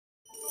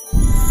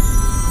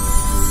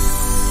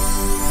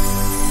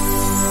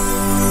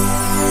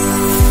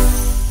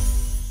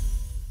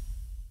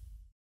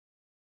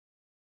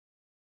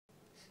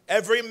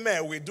Every May,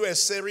 we do a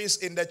series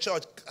in the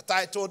church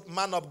titled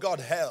Man of God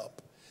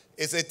Help.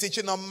 It's a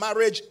teaching on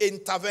marriage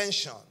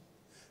intervention.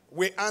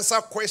 We answer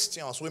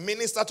questions. We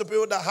minister to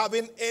people that are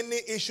having any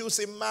issues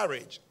in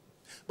marriage.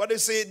 But you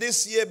see,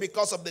 this year,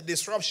 because of the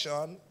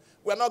disruption,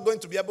 we're not going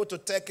to be able to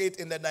take it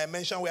in the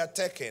dimension we are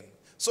taking.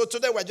 So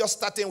today, we're just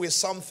starting with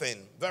something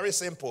very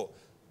simple.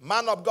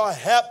 Man of God,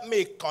 help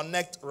me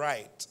connect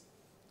right.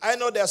 I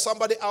know there's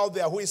somebody out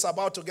there who is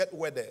about to get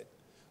wedded,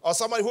 or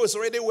somebody who is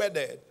already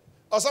wedded,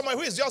 or somebody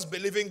who is just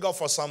believing God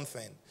for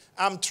something.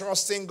 I'm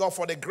trusting God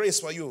for the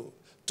grace for you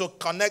to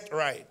connect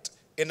right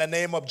in the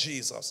name of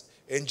Jesus.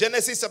 In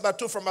Genesis chapter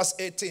 2 from verse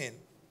 18,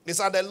 it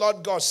said, the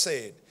Lord God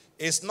said,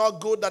 it's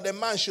not good that the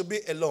man should be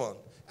alone.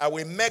 I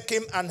will make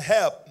him and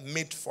help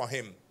meet for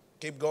him.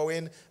 Keep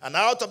going. And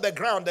out of the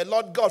ground the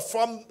Lord God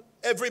formed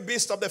every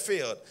beast of the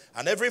field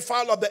and every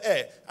fowl of the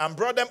air, and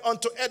brought them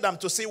unto Adam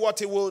to see what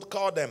he would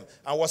call them.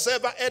 And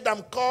whatsoever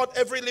Adam called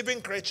every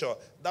living creature,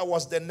 that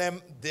was the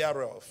name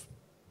thereof.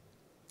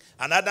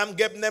 And Adam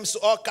gave names to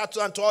all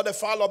cattle and to all the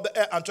fowl of the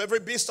air and to every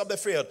beast of the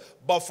field.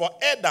 But for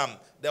Adam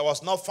there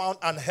was not found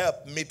an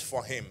help meet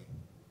for him.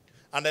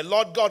 And the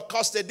Lord God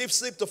caused a deep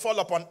sleep to fall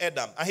upon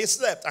Adam. And he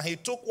slept, and he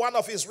took one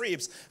of his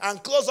ribs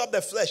and closed up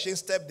the flesh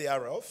instead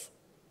thereof.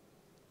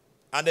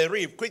 And the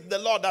rib, which the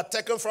Lord had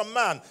taken from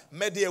man,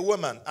 made a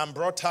woman and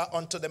brought her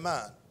unto the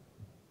man.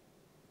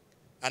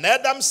 And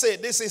Adam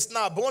said, this is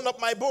now bone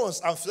of my bones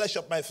and flesh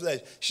of my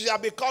flesh. She shall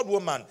be called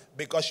woman,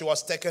 because she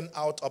was taken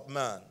out of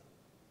man.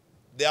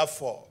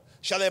 Therefore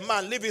shall a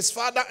man leave his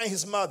father and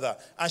his mother,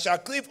 and shall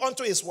cleave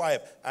unto his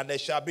wife, and they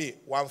shall be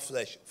one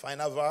flesh.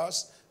 Final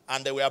verse.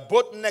 And they were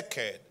both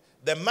naked,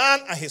 the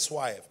man and his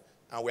wife,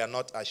 and we are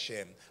not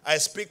ashamed. I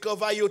speak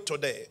over you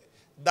today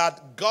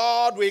that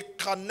God will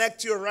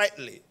connect you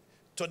rightly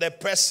to the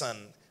person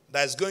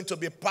that is going to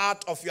be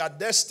part of your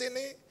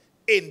destiny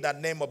in the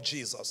name of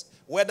Jesus.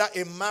 Whether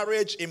in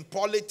marriage, in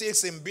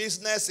politics, in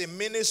business, in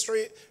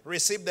ministry,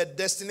 receive the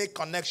destiny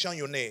connection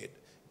you need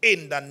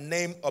in the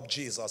name of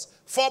Jesus.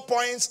 4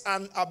 points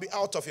and I'll be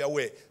out of your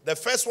way. The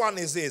first one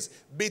is this: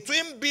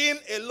 between being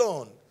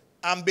alone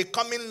and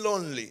becoming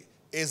lonely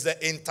is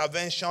the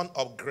intervention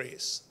of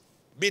grace.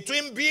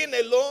 Between being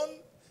alone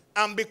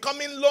and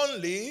becoming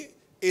lonely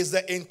is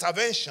the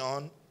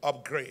intervention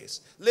of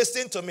grace.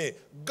 Listen to me.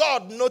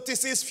 God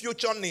notices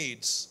future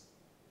needs.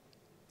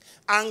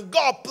 And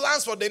God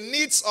plans for the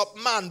needs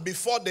of man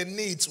before the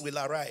needs will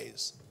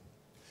arise.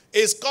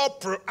 It's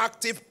called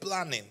proactive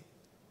planning.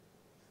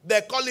 They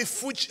call it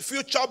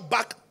future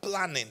back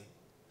planning.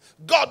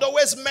 God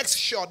always makes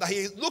sure that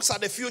he looks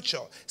at the future,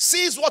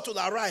 sees what will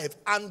arrive,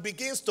 and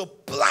begins to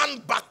plan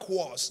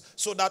backwards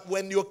so that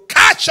when you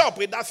catch up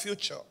with that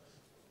future,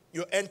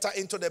 you enter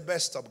into the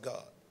best of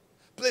God.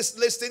 Please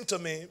listen to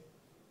me.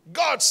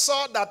 God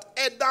saw that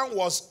Adam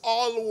was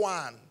all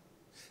one.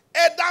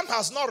 Adam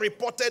has not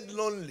reported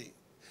lonely.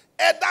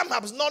 Adam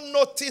has not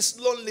noticed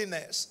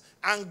loneliness.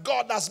 And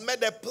God has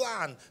made a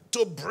plan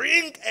to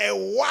bring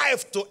a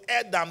wife to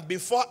Adam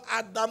before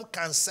Adam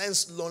can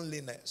sense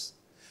loneliness.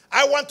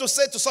 I want to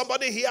say to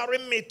somebody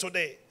hearing me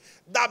today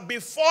that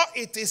before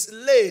it is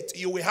late,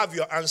 you will have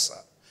your answer.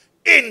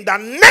 In the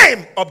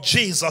name of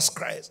Jesus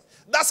Christ.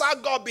 That's how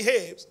God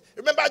behaves.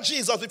 Remember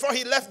Jesus, before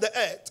he left the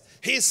earth,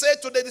 he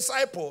said to the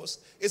disciples,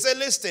 he said,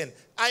 listen,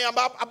 I am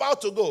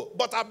about to go,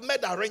 but I've made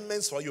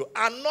arrangements for you.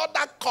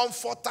 Another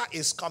comforter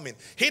is coming.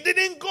 He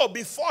didn't go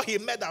before he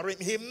made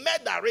arrangement. He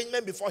made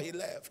arrangement before he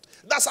left.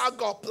 That's how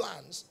God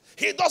plans.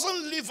 He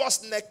doesn't leave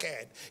us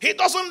naked. He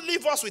doesn't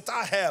leave us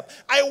without help.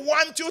 I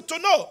want you to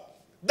know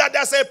that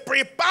there's a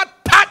prepared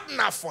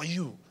partner for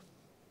you.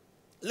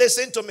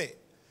 Listen to me.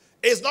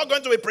 It's not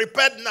going to be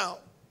prepared now.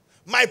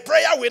 My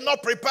prayer will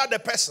not prepare the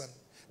person.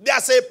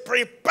 There's a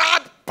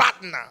prepared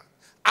partner.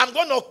 I'm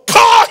going to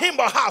call him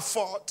or her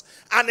forth.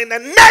 And in the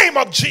name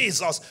of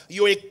Jesus,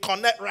 you will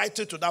connect right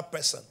to that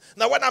person.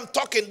 Now, when I'm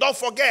talking, don't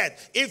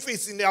forget, if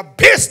it's in your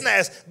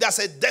business, there's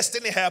a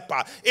destiny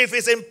helper. If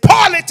it's in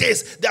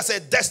politics, there's a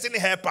destiny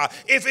helper.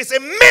 If it's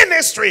in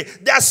ministry,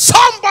 there's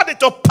somebody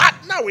to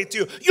partner with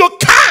you. You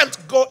can't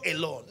go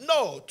alone.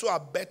 No, two are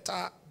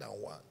better than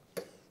one.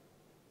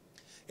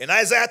 In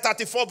Isaiah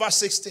 34 verse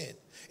 16,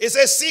 it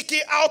says, seek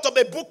ye out of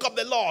the book of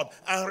the Lord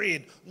and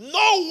read.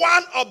 No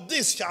one of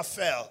these shall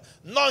fail,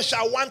 none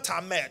shall want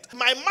a met.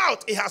 My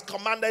mouth, he has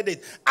commanded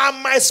it,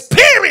 and my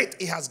spirit,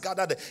 he has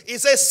gathered it. He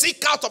says,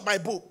 seek out of my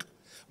book.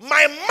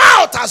 My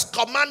mouth has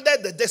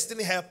commanded the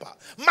destiny helper.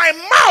 My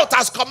mouth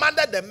has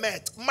commanded the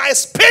met. My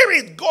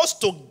spirit goes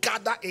to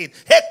gather it.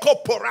 Let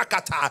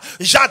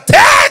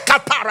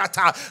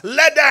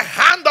the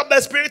hand of the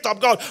Spirit of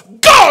God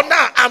go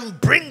now and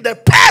bring the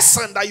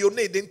person that you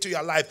need into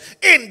your life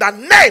in the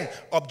name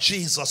of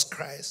Jesus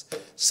Christ.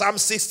 Psalm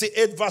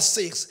 68 verse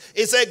 6.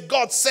 It said,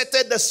 God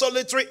setteth the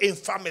solitary in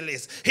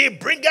families. He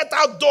bringeth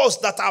out those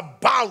that are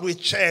bound with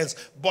chains,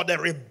 but the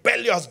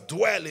rebellious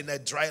dwell in a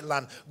dry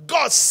land.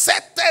 God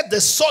setteth the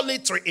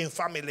solitary in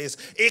families.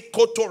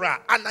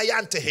 Ekotora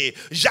anayantehe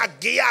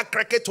jagia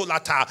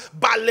kreketolata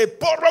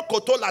baleporo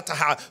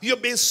kotolataha.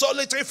 You've been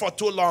solitary for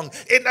too long.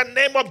 In the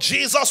name of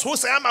Jesus,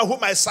 whose I am and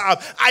whom I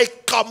serve, I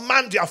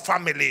command your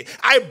family.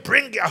 I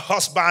bring your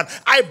husband.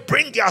 I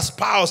bring your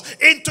spouse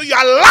into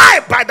your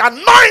life by the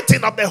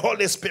anointing of the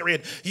Holy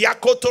Spirit.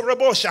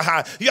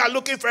 Yakotoroboshaha. You are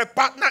looking for a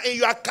partner in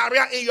your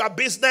career, in your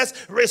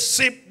business.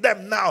 Receive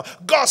them now.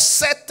 God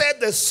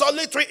setteth the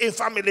solitary in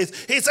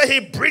families. He said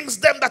he brings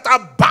them that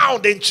are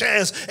bound in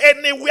chains.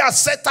 Anywhere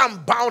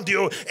Satan bound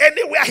you,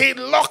 anywhere he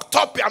locked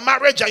up your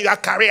marriage and your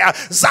career,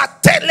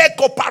 Zatele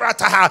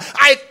koparataha.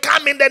 I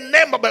come in the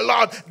name of the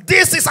Lord.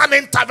 This is an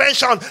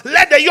intervention.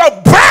 Let the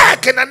yoke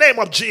break in the name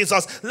of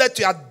Jesus. Let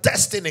your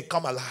destiny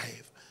come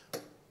alive.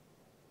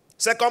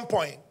 Second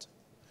point.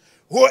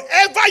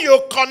 Whoever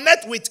you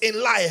connect with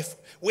in life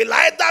will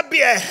either be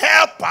a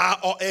helper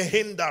or a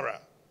hinderer.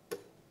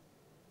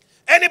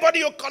 Anybody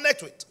you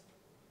connect with.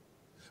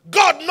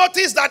 God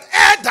noticed that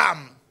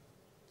Adam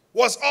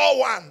was all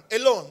one,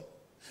 alone.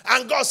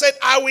 And God said,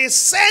 I will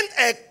send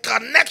a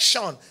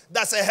connection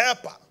that's a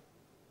helper.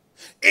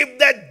 If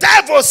the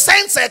devil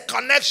sends a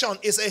connection,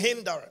 it's a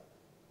hinderer.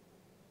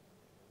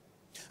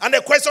 And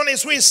the question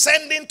is, who is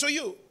sending to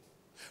you?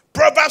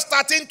 Proverbs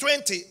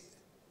 13:20.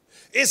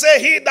 It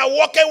says, he that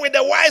walketh with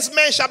the wise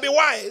men shall be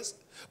wise,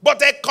 but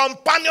a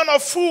companion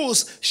of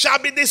fools shall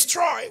be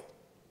destroyed.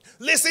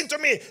 Listen to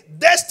me.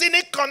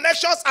 Destiny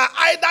connections are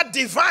either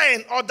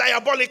divine or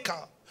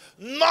diabolical.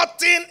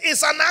 Nothing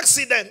is an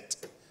accident.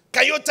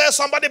 Can you tell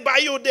somebody by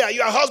you there,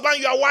 your husband,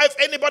 your wife,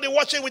 anybody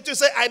watching with you,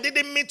 say, I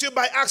didn't meet you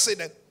by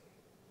accident.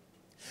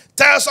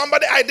 Tell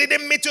somebody, I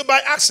didn't meet you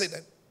by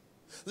accident.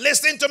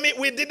 Listen to me,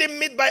 we didn't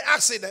meet by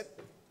accident.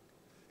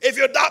 If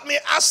you doubt me,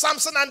 ask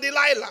Samson and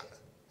Delilah.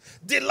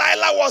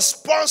 Delilah was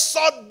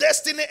sponsored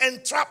destiny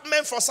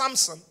entrapment for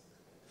Samson.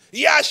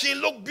 Yeah, she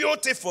looked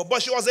beautiful,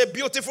 but she was a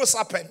beautiful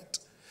serpent.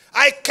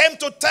 I came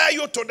to tell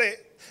you today,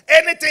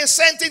 anything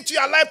sent into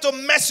your life to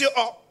mess you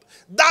up,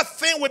 that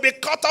thing will be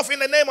cut off in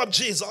the name of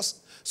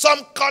Jesus. Some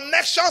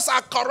connections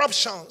are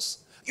corruptions.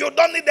 You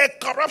don't need a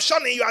corruption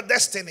in your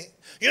destiny.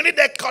 You need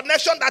a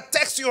connection that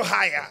takes you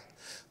higher.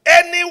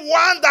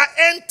 Anyone that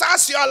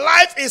enters your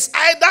life is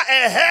either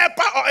a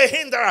helper or a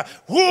hinderer.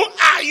 Who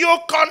are you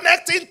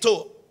connecting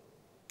to?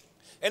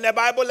 In the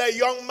Bible, a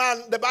young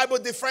man, the Bible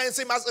defines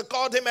him as,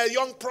 called him a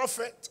young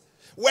prophet,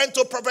 went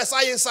to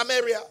prophesy in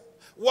Samaria,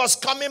 was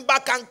coming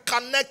back and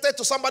connected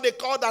to somebody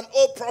called an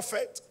old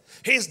prophet.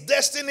 His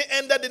destiny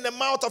ended in the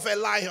mouth of a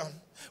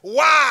lion.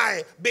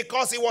 Why?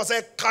 Because it was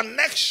a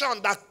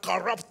connection that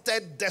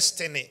corrupted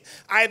destiny.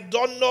 I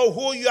don't know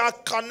who you are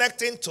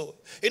connecting to.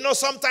 You know,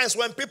 sometimes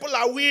when people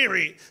are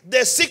weary,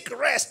 they seek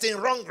rest in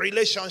wrong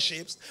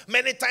relationships.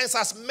 Many times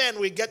as men,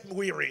 we get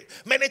weary.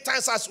 Many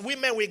times as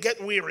women, we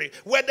get weary.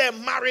 Whether a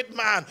married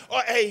man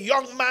or a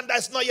young man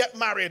that's not yet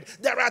married,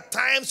 there are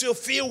times you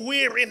feel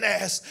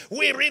weariness.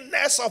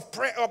 Weariness of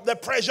the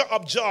pressure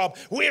of job.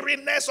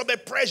 Weariness of the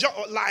pressure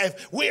of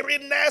life.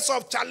 Weariness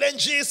of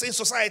challenges in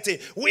society.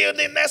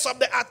 Weariness of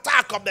the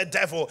attack of the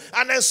devil.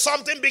 And then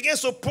something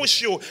begins to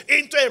push you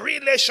into a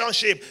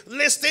relationship.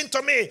 Listen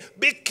to me.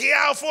 Be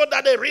careful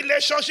that the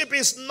relationship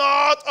is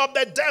not of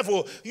the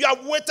devil. You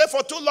have waited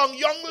for too long.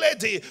 Young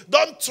lady,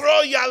 don't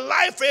throw your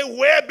life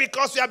away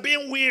because you are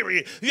being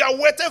weary. You have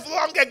waited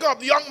long ago.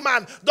 Young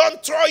man,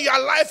 don't throw your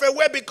life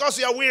away because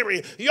you are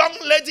weary. Young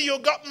lady, you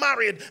got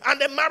married and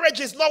the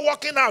marriage is not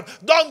working out.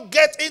 Don't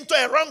get into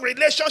a wrong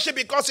relationship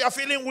because you are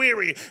feeling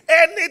weary.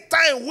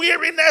 Anytime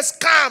weariness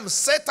comes,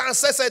 Satan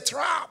sets a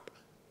trap.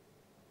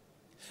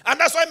 And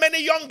that's why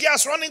many young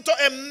girls run into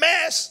a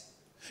mess.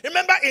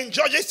 Remember in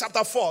Judges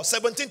chapter 4,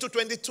 17 to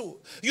 22,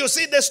 you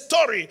see the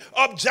story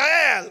of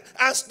Jael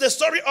and the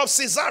story of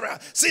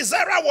Sisera.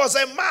 Sisera was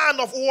a man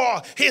of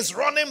war. He's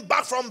running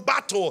back from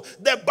battle.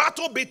 The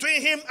battle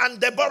between him and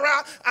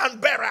Deborah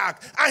and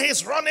Barak. And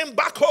he's running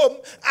back home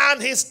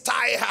and he's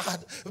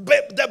tired.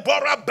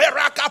 Deborah,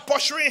 Barak are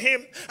pursuing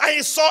him. And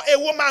he saw a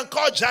woman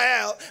called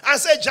Jael and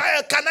said,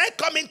 Jael, can I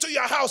come into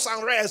your house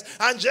and rest?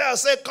 And Jael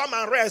said, come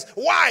and rest.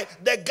 Why?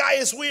 The guy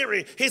is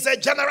weary. He's a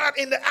general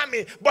in the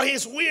army, but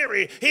he's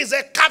weary. He's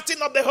a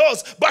captain of the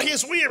host, but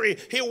he's weary.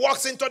 He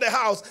walks into the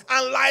house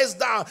and lies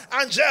down.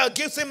 And Jael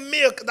gives him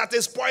milk that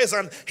is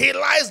poison. He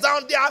lies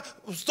down there,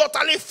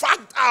 totally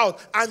fagged out.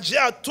 And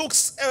Jael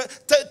takes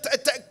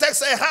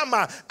a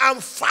hammer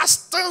and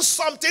fastens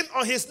something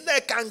on his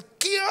neck and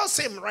kills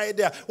him right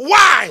there.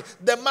 Why?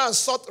 The man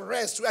sought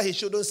rest where he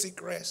shouldn't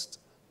seek rest.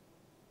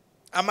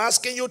 I'm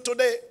asking you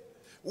today,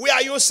 where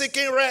are you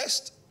seeking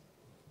rest?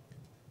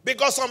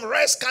 Because some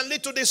rest can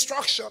lead to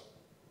destruction.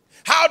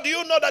 How do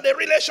you know that the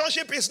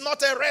relationship is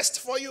not a rest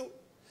for you?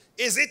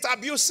 Is it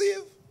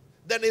abusive?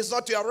 Then it's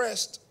not your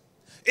rest.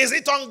 Is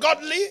it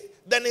ungodly?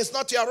 Then it's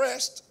not your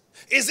rest.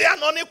 Is there an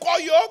unequal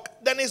yoke?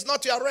 Then it's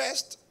not your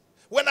rest.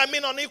 When I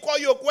mean unequal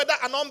yoke, whether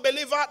an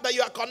unbeliever that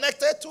you are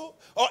connected to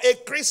or a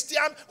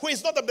Christian who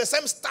is not of the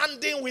same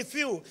standing with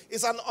you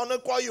is an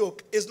unequal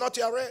yoke. It's not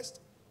your rest.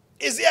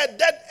 Is it a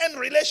dead-end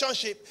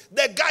relationship?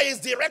 The guy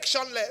is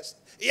directionless.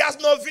 He has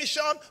no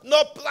vision,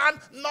 no plan,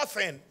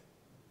 nothing.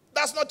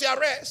 That's not your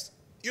rest.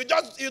 You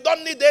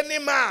don't need any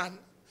man.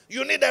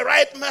 You need the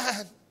right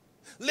man.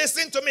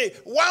 Listen to me.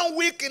 1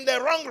 week in the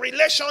wrong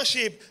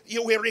relationship,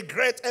 you will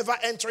regret ever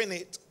entering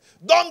it.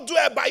 Don't do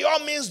a by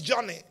all means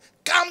journey.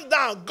 Calm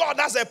down. God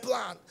has a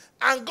plan.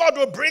 And God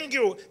will bring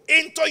you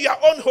into your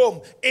own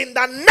home in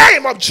the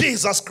name of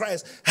Jesus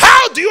Christ.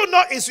 How do you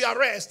know it's your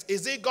rest?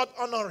 Is it God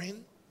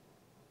honoring?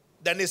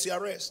 Then it's your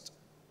rest.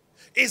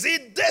 Is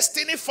it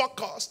destiny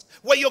focused?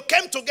 When you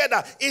came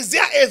together, is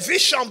there a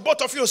vision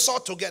both of you saw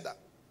together?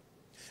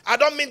 I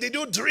don't mean did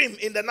you dream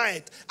in the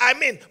night. I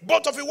mean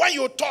both of you when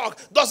you talk,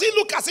 does it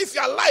look as if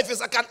your life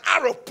is like an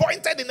arrow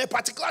pointed in a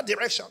particular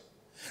direction?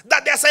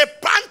 That there's a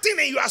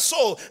panting in your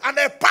soul and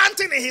a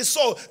panting in his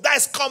soul that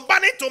is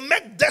combining to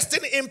make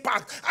destiny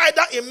impact,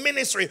 either in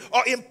ministry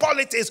or in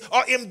politics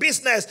or in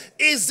business.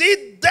 Is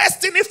it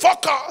destiny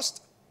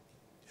focused?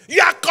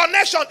 Your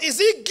connection, is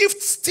it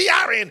gift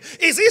steering?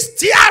 Is he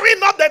steering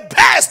not the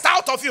best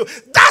out of you?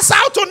 That's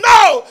how to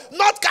know.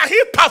 Not can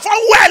he perform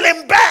well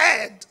in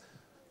bed.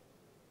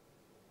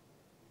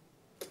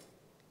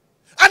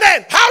 And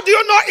then, how do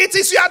you know it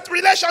is your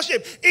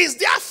relationship? Is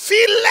there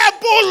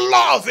feelable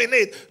love in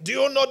it? Do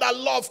you know that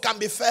love can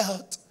be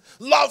felt?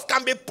 Love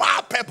can be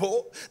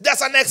palpable. There's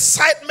an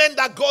excitement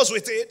that goes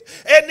with it.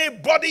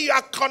 Anybody you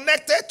are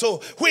connected to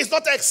who is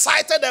not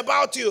excited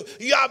about you,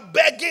 you are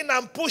begging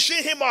and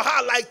pushing him or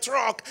her like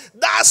truck.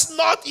 That's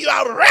not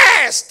your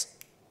rest.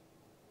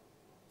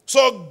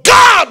 So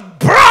God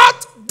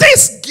brought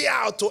this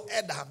girl to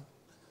Adam.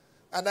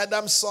 And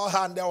Adam saw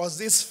her and there was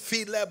this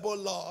feelable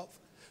love.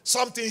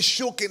 Something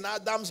shook in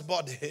Adam's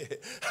body.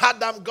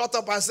 Adam got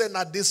up and said,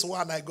 now this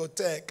one I go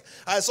take.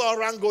 I saw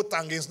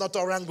orangutan, it's not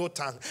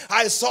orangutan.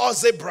 I saw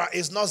zebra,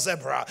 it's not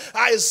zebra.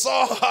 I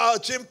saw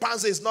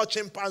chimpanzee, it's not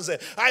chimpanzee.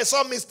 I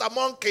saw Mr.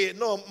 Monkey.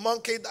 No,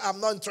 monkey,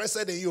 I'm not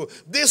interested in you.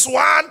 This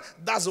one,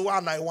 that's the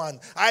one I want.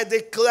 I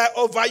declare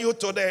over you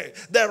today,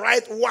 the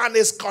right one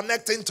is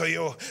connecting to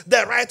you.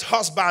 The right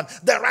husband,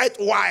 the right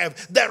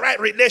wife, the right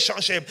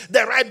relationship,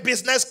 the right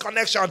business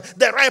connection,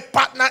 the right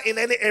partner in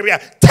any area.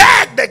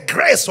 Take the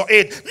grace for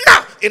it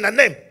now in the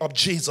name of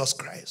Jesus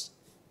Christ.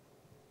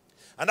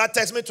 And that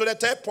takes me to the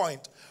third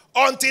point.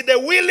 Until the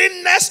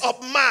willingness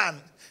of man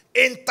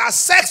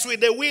intersects with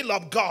the will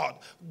of God,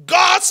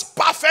 God's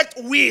perfect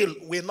will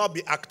not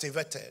be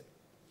activated.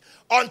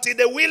 Until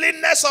the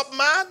willingness of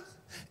man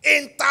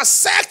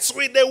intersects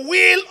with the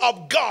will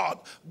of God,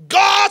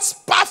 God's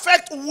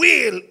perfect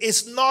will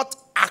is not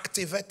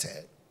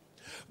activated.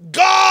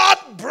 God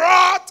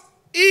brought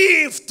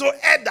Eve to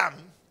Adam,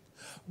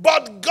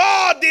 but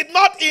God did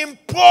not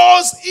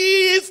impose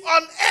Eve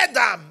on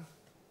Adam.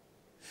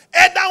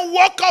 Adam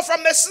woke up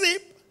from the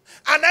sleep,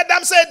 and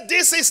Adam said,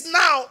 this is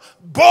now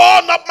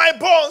bone of my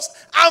bones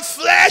and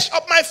flesh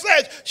of my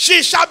flesh.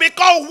 She shall be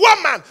called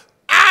woman.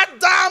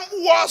 Adam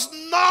was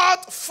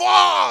not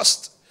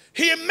forced.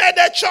 He made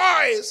a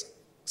choice.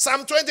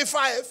 Psalm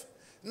 25,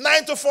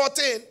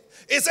 9-14.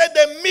 He said,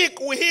 the meek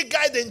will he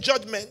guide in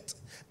judgment,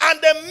 and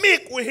the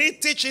meek will he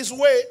teach his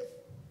way.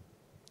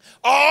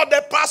 All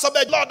the paths of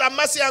the Lord are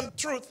mercy and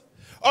truth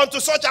unto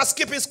such as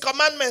keep his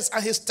commandments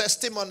and his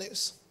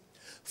testimonies.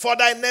 For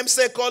thy name's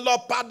sake, O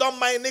Lord, pardon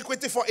my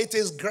iniquity, for it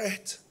is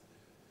great.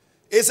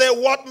 He said,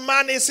 what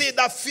man is he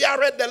that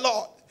feareth the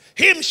Lord?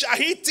 Him shall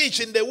he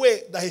teach in the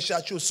way that he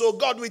shall choose. So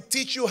God will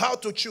teach you how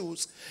to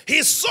choose.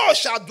 His soul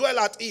shall dwell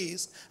at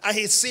ease, and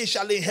his seed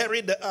shall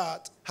inherit the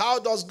earth. How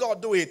does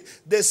God do it?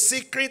 The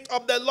secret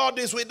of the Lord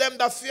is with them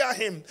that fear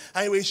him,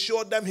 and he will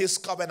show them his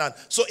covenant.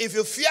 So if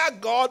you fear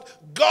God,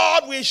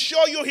 God will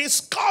show you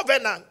his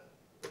covenant.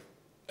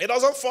 He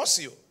doesn't force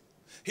you.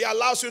 He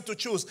allows you to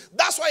choose.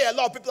 That's why a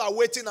lot of people are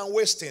waiting and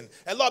wasting.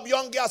 A lot of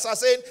young girls are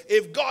saying,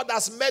 if God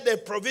has made a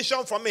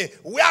provision for me,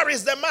 where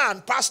is the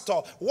man,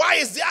 pastor? Why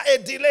is there a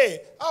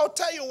delay? I'll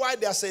tell you why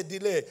there's a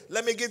delay.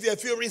 Let me give you a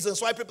few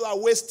reasons why people are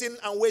wasting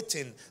and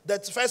waiting. The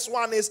first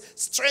one is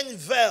strange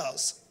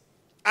veils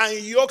and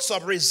yokes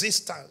of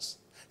resistance.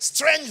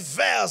 Strange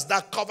veils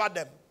that cover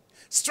them.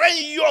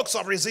 Strange yokes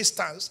of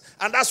resistance.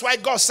 And that's why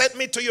God sent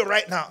me to you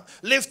right now.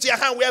 Lift your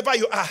hand wherever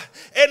you are.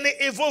 Any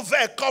evil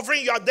veil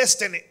covering your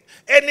destiny,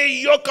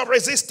 any yoke of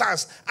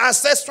resistance,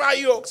 ancestral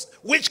yokes,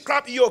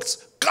 witchcraft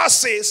yokes,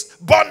 curses,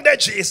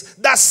 bondages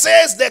that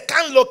says they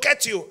can't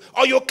locate you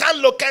or you can't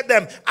locate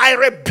them, I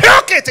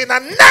rebuke it in the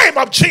name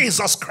of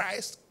Jesus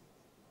Christ.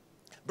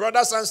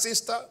 Brothers and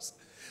sisters,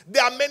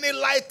 there are many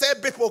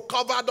lighted people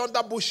covered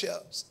under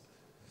bushels.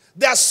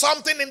 There's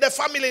something in the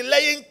family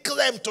laying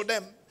claim to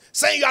them,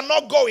 saying you are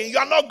not going, you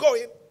are not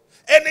going.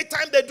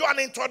 Anytime they do an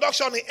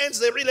introduction, it ends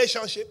the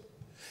relationship.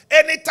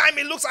 Anytime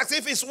it looks as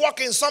if it's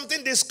working,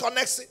 something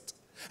disconnects it.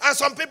 And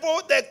some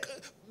people,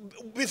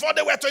 before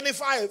they were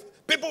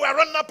 25, people were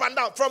running up and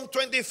down. From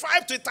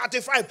 25 to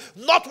 35,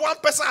 not one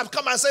person have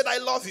come and said, I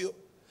love you.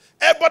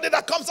 Everybody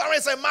that comes around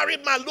is a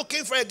married man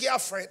looking for a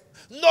girlfriend.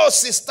 No,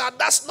 sister,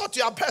 that's not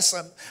your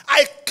person.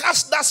 I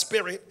cast that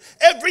spirit.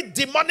 Every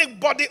demonic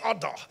body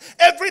odor,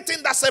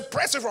 everything that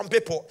separates you from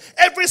people,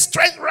 every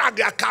strange rag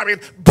you are carrying,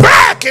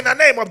 break in the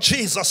name of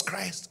Jesus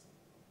Christ.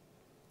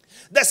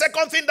 The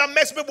second thing that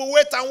makes people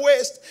wait and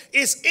waste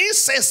is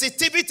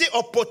insensitivity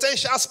of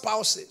potential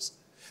spouses.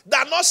 They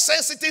are not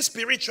sensitive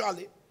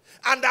spiritually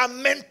and they are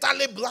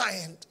mentally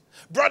blind.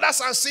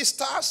 Brothers and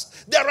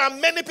sisters, there are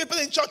many people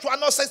in church who are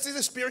not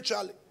sensitive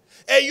spiritually.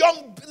 A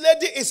young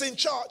lady is in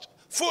church,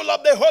 full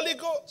of the Holy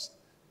Ghost.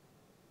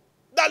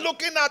 They're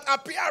looking at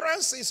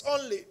appearances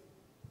only.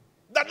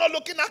 They're not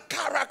looking at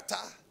character.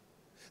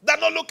 They're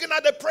not looking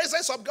at the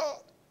presence of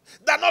God.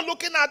 They're not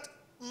looking at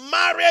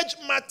marriage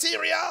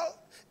material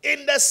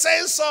in the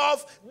sense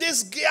of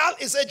this girl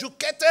is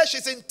educated,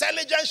 she's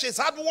intelligent, she's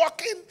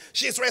hardworking,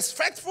 she's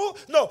respectful.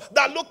 No,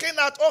 they're looking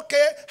at,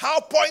 okay, how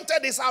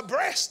pointed is her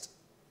breast?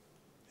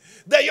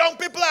 The young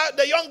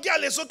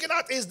girl is looking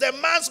at, is the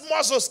man's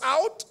muscles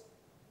out?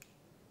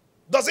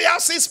 Does he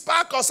have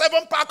 6-pack or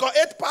 7-pack or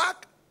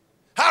 8-pack?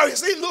 How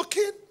is he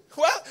looking?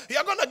 Well,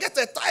 you're going to get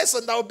a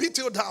Tyson that will beat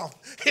you down.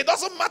 It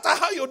doesn't matter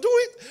how you do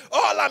it.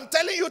 All I'm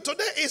telling you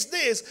today is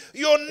this.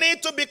 You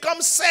need to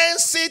become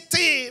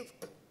sensitive.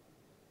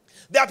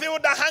 There are people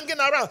that are hanging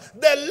around.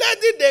 The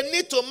lady they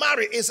need to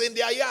marry is in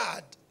their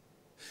yard.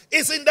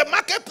 Is in the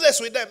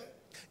marketplace with them.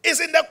 Is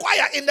in the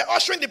choir, in the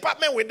ushering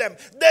department with them.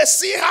 They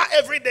see her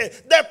every day.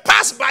 They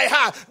pass by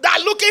her.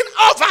 They're looking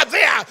over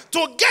there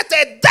to get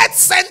a death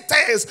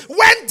sentence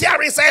when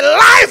there is a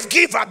life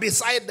giver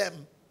beside them.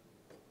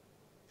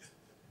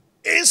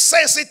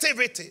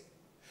 Insensitivity.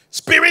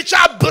 Spiritual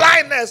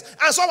blindness.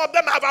 And some of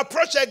them have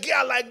approached a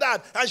girl like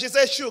that. And she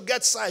said, she'll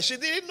get size. She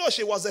didn't know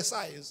she was a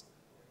size.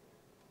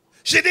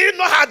 She didn't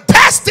know her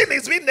destiny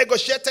is being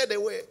negotiated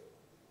away.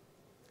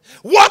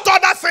 What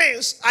other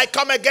things? I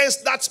come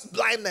against that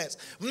blindness,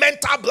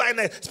 mental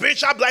blindness,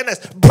 spiritual blindness.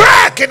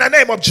 Break in the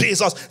name of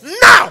Jesus.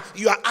 Now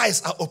your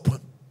eyes are open.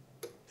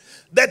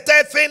 The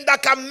third thing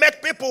that can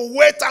make people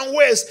wait and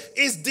waste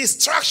is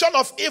distraction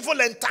of evil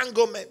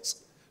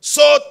entanglements,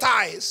 soul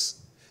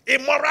ties,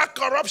 immoral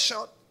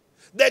corruption.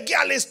 The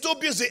girl is too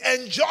busy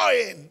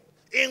enjoying,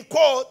 in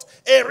quote,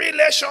 a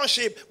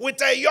relationship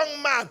with a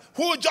young man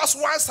who just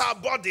wants her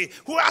body,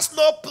 who has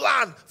no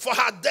plan for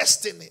her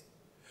destiny.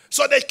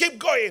 So they keep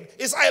going.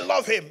 It's, I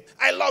love him.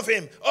 I love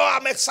him. Oh,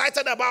 I'm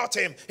excited about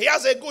him. He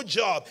has a good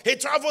job. He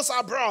travels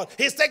abroad.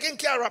 He's taking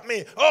care of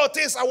me. Oh,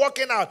 things are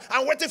working out.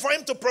 I'm waiting for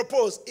him to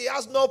propose. He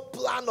has no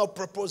plan of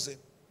proposing.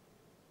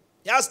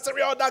 He has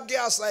 3 other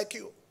girls like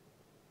you.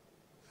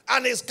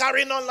 And he's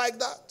carrying on like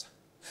that.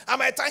 And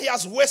by the time he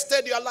has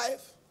wasted your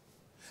life,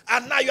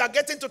 and now you are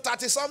getting to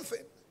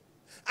 30-something,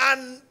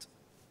 and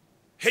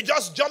he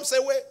just jumps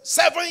away.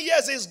 7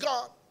 years is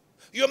gone.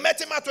 You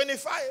met him at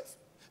 25.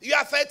 You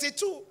are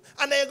 32.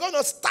 And then you're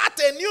going to start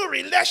a new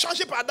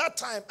relationship at that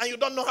time, and you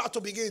don't know how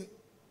to begin.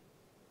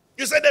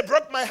 You say, they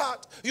broke my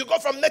heart. You go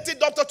from native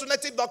doctor to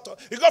native doctor.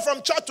 You go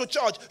from church to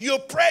church. You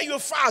pray, you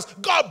fast.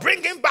 God,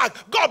 bring him back.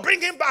 God,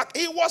 bring him back.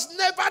 He was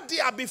never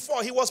there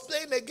before. He was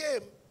playing a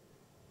game.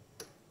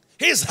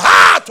 His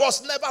heart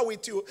was never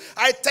with you.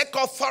 I take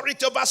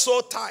authority over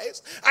soul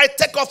ties. I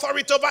take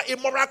authority over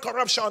immoral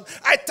corruption.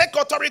 I take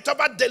authority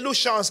over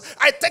delusions.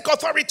 I take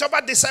authority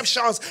over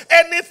deceptions.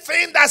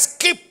 Anything that's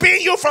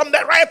keeping you from the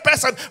right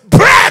person,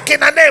 break in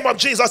the name of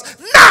Jesus.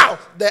 Now,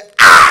 the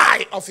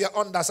eye of your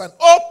understanding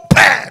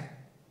open.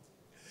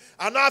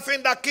 Another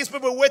thing that keeps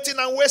people waiting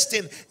and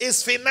wasting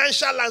is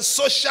financial and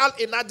social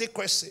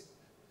inadequacy.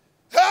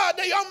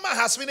 The young man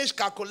has finished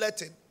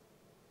calculating.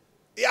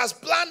 He has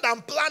planned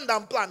and planned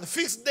and planned.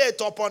 Fixed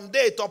date upon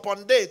date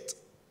upon date.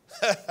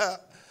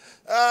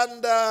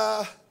 And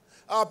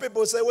our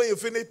people say when you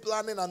finish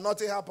planning and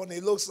nothing happens,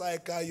 it looks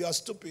like you are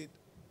stupid.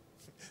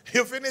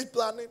 You finish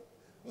planning,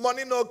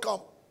 money no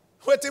come.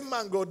 Waiting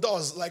man go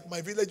does, like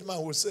my village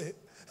man would say.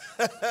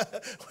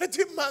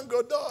 Waiting man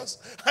go does.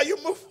 And you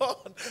move on.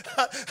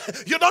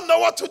 You don't know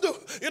what to do.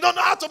 You don't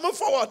know how to move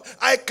forward.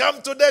 I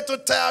come today to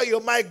tell you,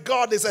 my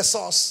God is a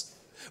source.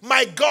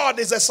 My God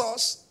is a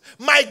source.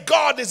 My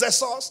God is a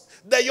source.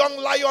 The young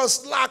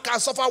lions lack and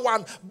suffer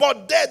want,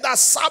 but they that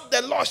serve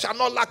the Lord shall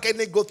not lack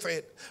any good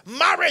thing.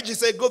 Marriage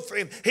is a good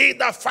thing. He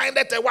that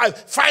findeth a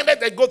wife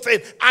findeth a good thing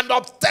and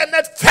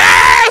obtaineth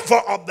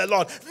favor of the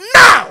Lord.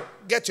 Now,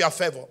 get your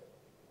favor.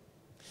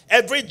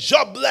 Every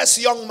jobless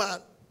young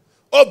man,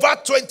 over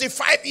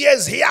 25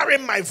 years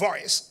hearing my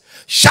voice,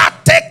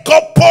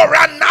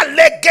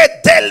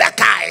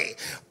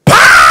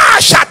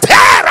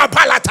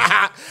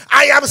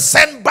 I am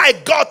sent by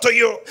God to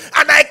you,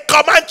 and I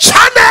command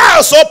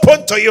channels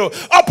open to you.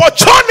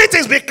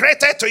 Opportunities be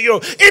created to you.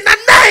 In the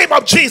name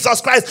of Jesus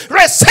Christ,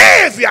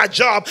 receive your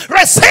job,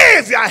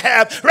 receive your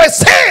help,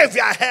 receive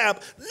your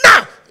help.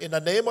 Now, in the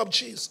name of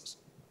Jesus.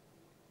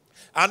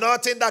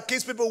 Another thing that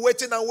keeps people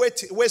waiting and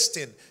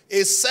wasting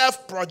is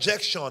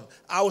self-projection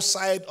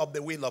outside of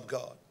the will of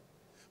God.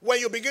 When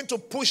you begin to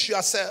push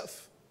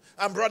yourself,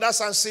 and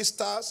brothers and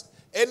sisters,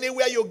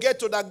 anywhere you get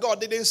to that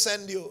God didn't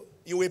send you,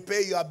 you will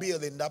pay your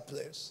bill in that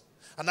place.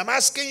 And I'm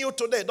asking you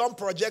today, don't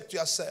project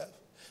yourself.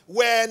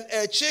 When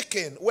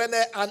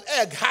an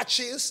egg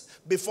hatches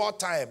before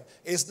time,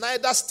 it's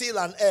neither still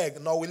an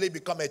egg nor will it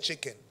become a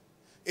chicken.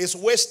 It's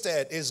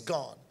wasted, it's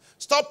gone.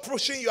 Stop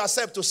pushing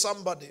yourself to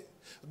somebody.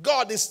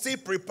 God is still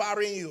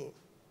preparing you.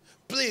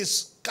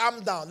 Please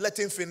calm down, let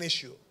him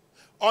finish you.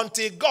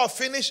 Until God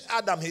finished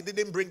Adam, he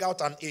didn't bring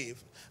out an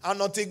Eve.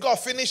 And until God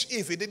finished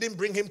Eve, he didn't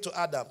bring him to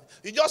Adam.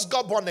 You just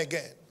got born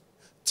again.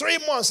 3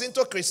 months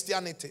into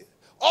Christianity,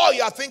 all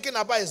you are thinking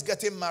about is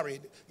getting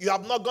married. You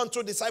have not gone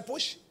through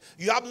discipleship.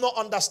 You have no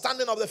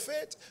understanding of the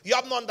faith. You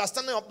have no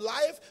understanding of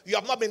life. You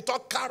have not been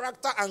taught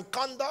character and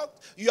conduct.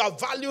 Your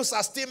values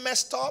are still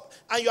messed up.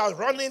 And you are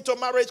running into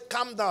marriage.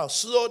 Calm down.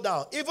 Slow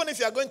down. Even if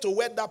you are going to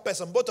wed that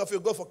person, both of you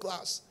go for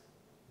class.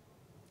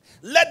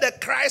 Let the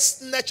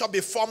Christ nature be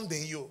formed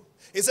in you.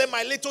 He said,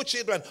 my little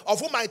children, of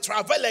whom I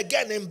travel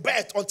again in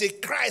birth until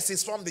Christ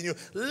is formed in you.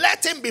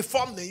 Let him be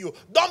formed in you.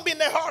 Don't be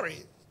in a hurry.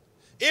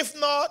 If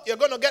not, you're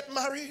going to get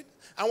married.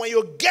 And when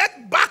you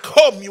get back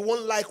home, you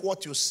won't like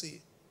what you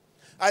see.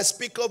 I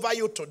speak over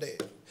you today.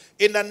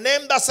 In the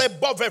name that's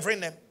above every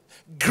name.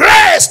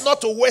 Grace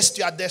not to waste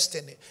your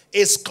destiny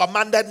is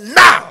commanded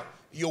now.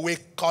 You will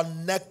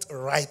connect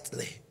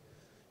rightly.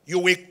 You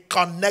will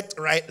connect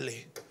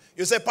rightly.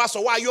 You say, Pastor,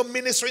 why are you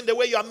ministering the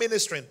way you are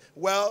ministering?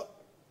 Well,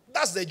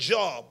 that's the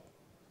job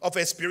of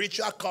a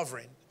spiritual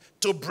covering.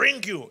 To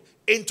bring you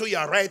into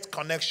your right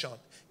connection.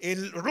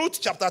 In Ruth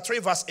chapter 3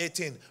 verse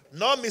 18.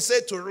 Naomi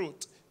said to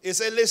Ruth, he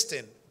said,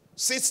 listen,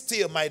 sit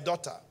still, my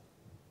daughter.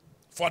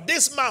 For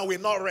this man will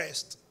not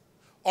rest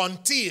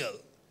until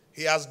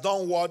he has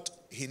done what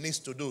he needs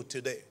to do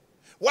today.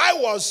 Why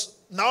was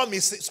Naomi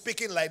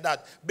speaking like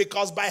that?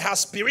 Because by her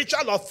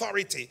spiritual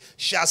authority,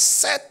 she has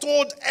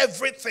settled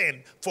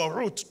everything for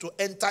Ruth to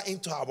enter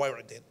into her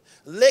wedding.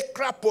 I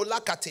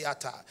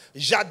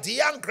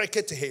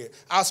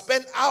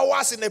spent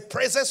hours in the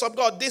presence of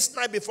God this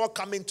night before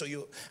coming to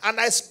you. And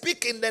I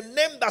speak in the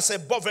name that's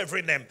above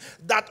every name.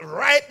 That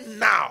right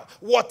now,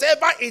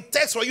 whatever it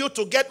takes for you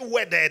to get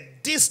wedded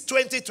this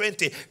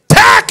 2020,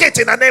 take it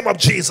in the name of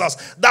Jesus.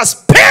 The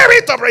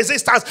spirit of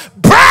resistance,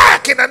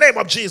 break in the name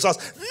of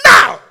Jesus.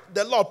 Now,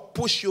 the Lord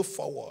push you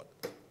forward.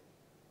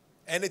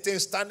 Anything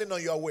standing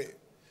on your way,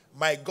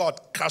 my God,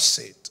 curse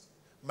it.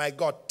 My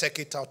God, take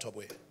it out of the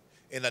way.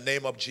 In the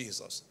name of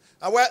Jesus.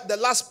 And well, the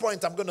last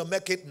point, I'm going to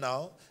make it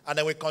now, and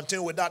then we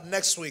continue with that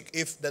next week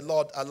if the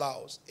Lord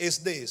allows, is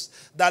this.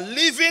 That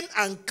living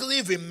and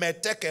cleaving may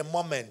take a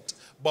moment,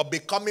 but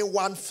becoming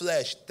one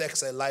flesh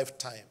takes a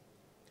lifetime.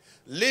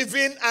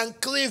 Living and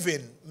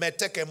cleaving may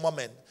take a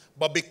moment,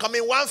 but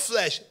becoming one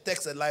flesh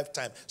takes a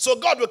lifetime. So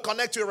God will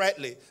connect you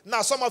rightly.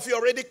 Now, some of you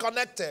already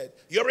connected.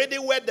 You're already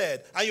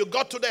wedded. And you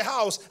got to the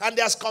house and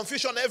there's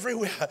confusion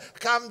everywhere.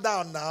 Calm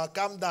down now.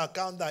 Calm down.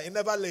 Calm down. You're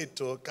never late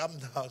to. Calm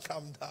down.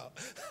 Calm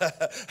down.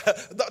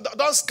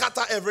 Don't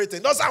scatter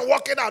everything. Don't start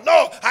walking out.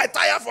 No, I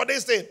tired for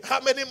this thing. How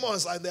many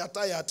months are they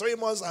tired? 3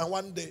 months and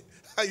 1 day.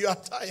 You are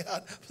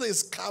tired.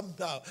 Please calm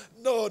down.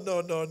 No.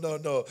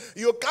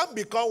 You can't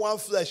become one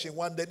flesh in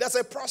 1 day. There's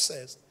a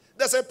process.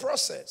 There's a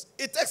process.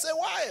 It takes a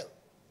while.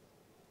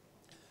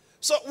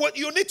 So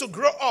you need to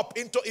grow up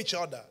into each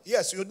other.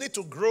 Yes, you need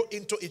to grow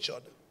into each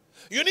other.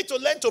 You need to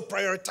learn to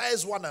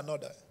prioritize one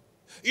another.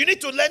 You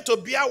need to learn to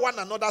bear one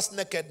another's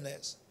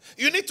nakedness.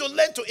 You need to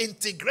learn to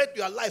integrate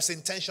your lives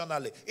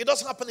intentionally. It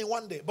doesn't happen in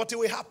 1 day, but it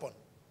will happen.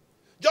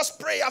 Just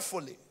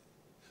prayerfully.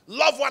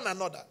 Love one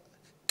another.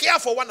 Care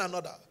for one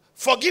another.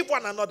 Forgive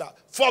one another.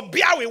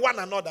 Forbear with one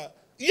another.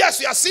 Yes,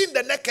 you are seeing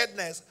the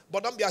nakedness,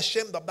 but don't be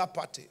ashamed of that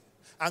party.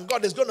 And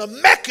God is going to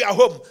make your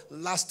home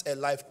last a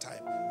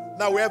lifetime.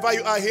 Now, wherever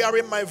you are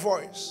hearing my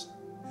voice,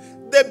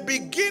 the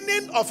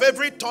beginning of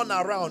every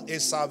turnaround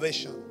is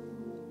salvation.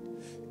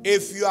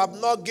 If you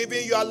have not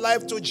given your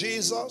life to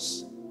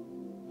Jesus,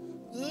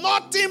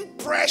 nothing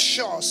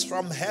precious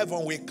from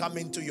heaven will come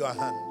into your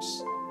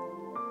hands.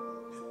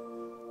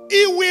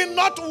 It will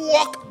not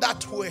work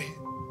that way.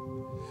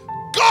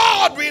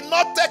 God will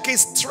not take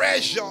his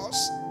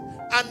treasures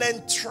and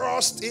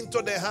entrust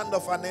into the hand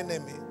of an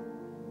enemy.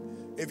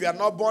 If you are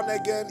not born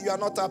again, you are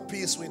not at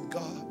peace with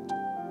God.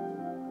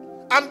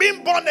 And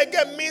being born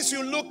again means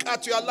you look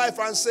at your life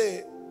and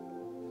say,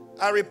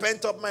 I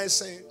repent of my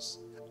sins.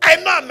 I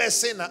know I'm a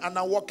sinner and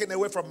I'm walking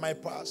away from my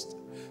past.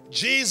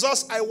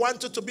 Jesus, I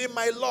want you to be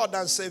my Lord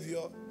and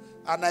Savior.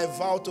 And I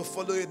vow to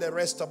follow you the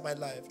rest of my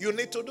life. You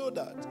need to do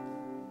that.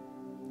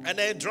 And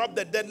then drop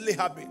the deadly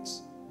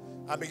habits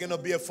and begin to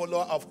be a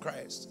follower of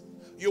Christ.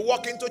 You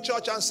walk into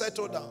church and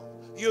settle down.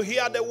 You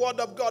hear the word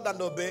of God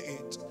and obey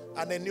it.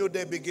 And a new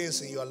day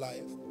begins in your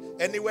life.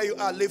 Anywhere you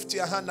are, lift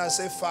your hand and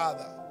say,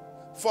 Father,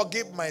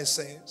 forgive my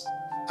sins.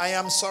 I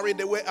am sorry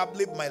the way I've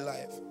lived my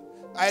life.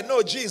 I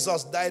know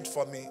Jesus died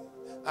for me.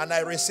 And I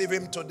receive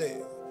him today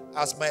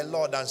as my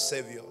Lord and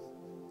Savior.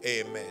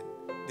 Amen.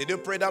 Did you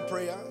pray that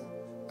prayer?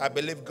 I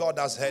believe God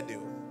has heard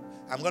you.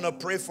 I'm going to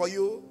pray for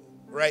you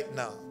right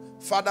now.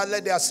 Father,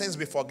 let their sins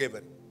be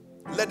forgiven.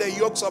 Let the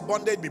yokes of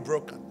bondage be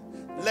broken.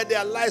 Let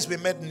their lives be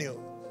made new.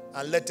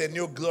 And let a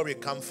new glory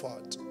come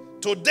forth.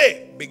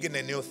 Today, begin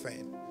a new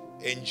thing.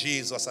 In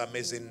Jesus'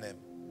 amazing name.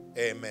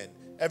 Amen.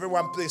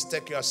 Everyone, please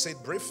take your seat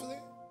briefly.